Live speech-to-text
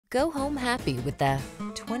Go home happy with the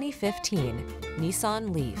 2015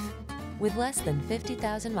 Nissan Leaf. With less than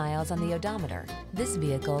 50,000 miles on the odometer, this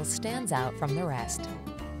vehicle stands out from the rest.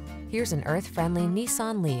 Here's an earth-friendly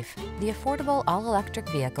Nissan Leaf, the affordable all-electric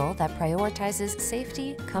vehicle that prioritizes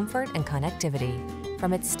safety, comfort, and connectivity.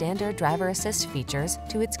 From its standard driver assist features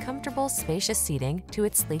to its comfortable, spacious seating to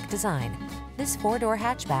its sleek design, this four-door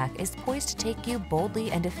hatchback is poised to take you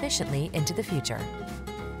boldly and efficiently into the future.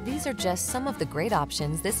 These are just some of the great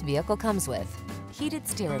options this vehicle comes with: heated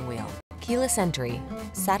steering wheel, keyless entry,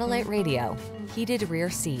 satellite radio, heated rear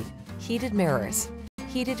seat, heated mirrors,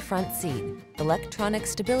 heated front seat, electronic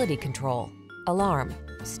stability control, alarm,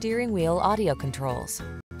 steering wheel audio controls,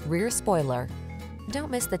 rear spoiler. Don't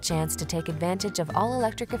miss the chance to take advantage of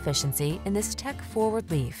all-electric efficiency in this tech-forward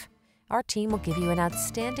Leaf. Our team will give you an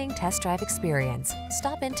outstanding test drive experience.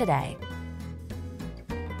 Stop in today.